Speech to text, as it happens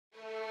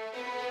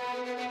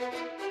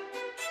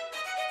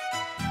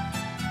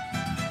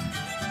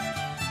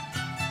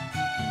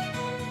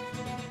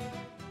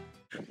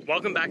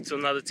Welcome back to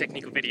another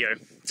technical video.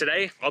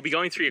 Today, I'll be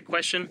going through your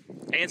question,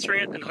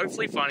 answering it, and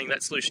hopefully finding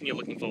that solution you're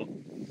looking for.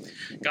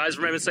 Guys,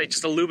 remember to stay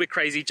just a little bit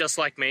crazy, just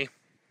like me,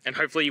 and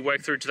hopefully you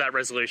work through to that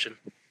resolution.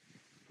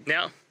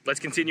 Now, let's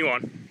continue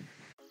on.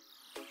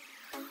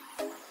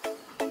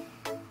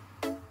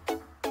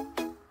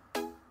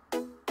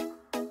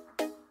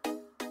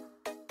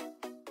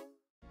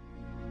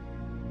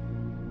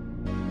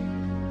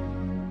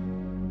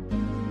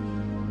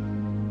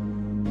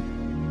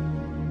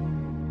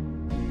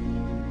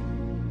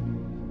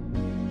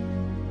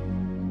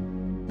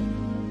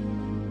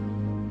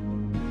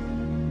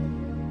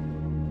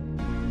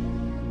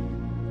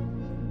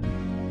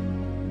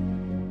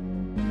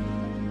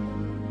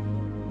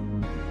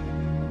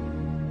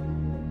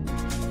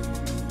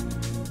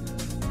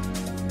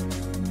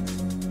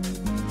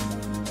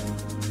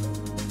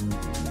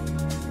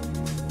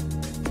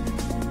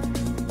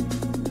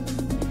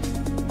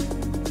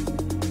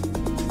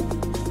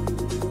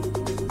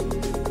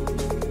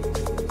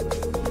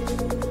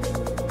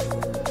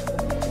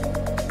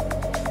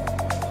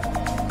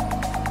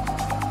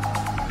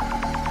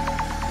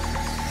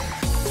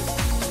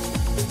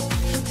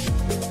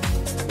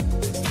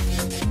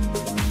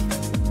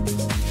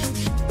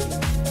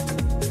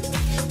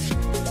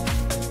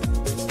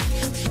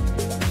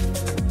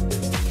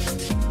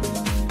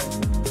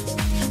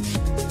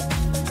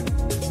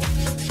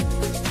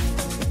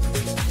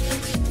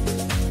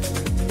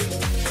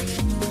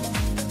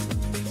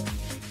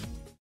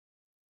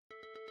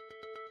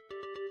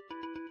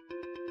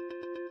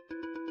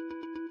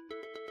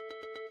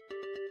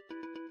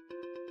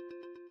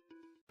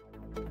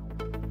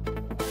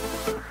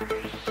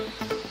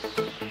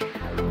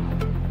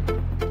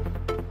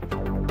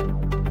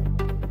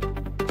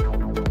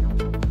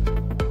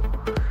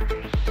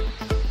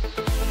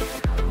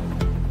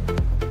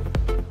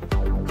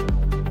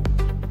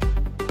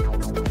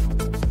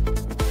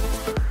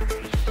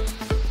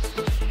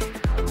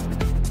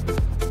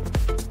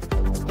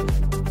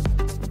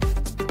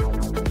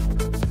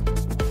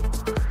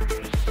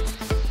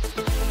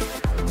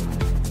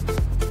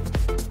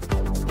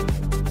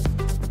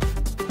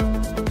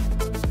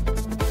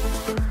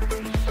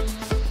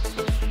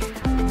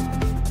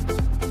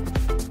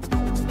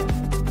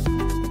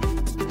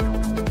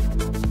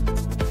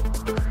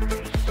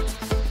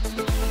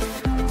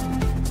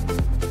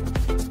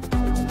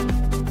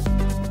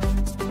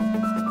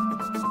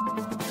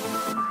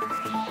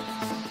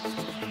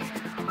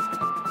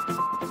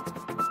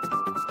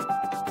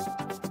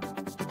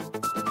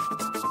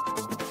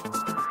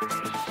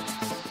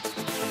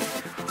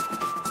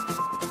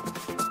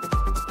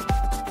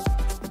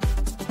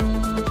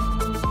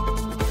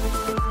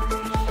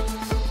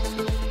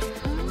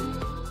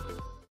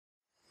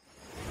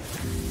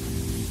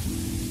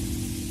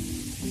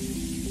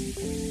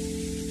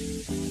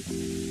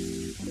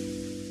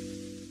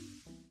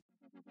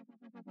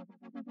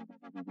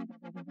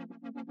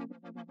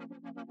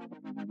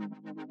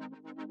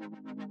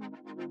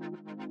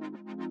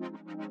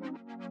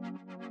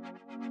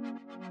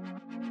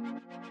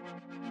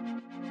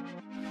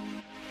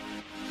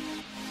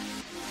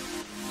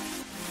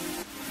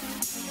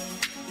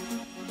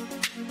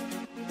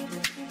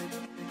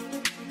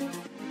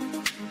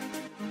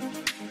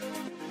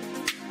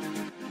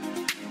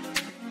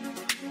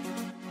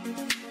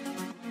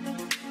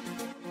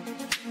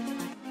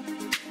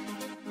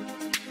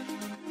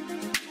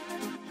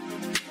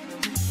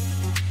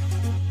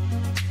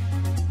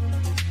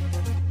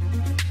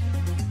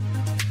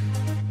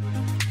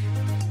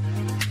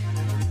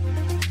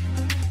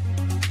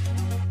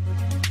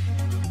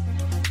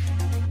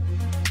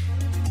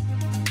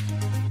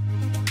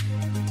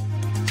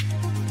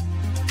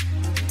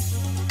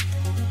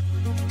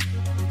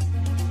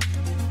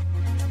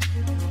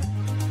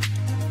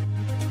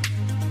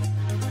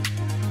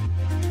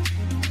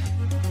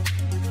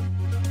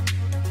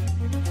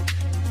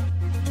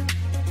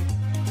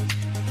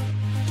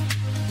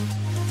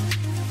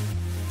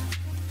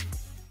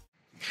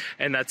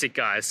 And that's it,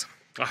 guys.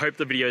 I hope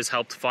the video has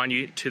helped find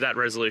you to that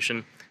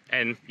resolution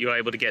and you're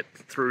able to get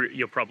through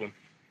your problem.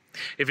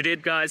 If it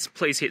did, guys,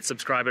 please hit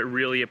subscribe. I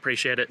really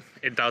appreciate it.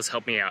 It does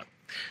help me out.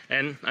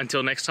 And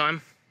until next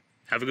time,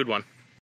 have a good one.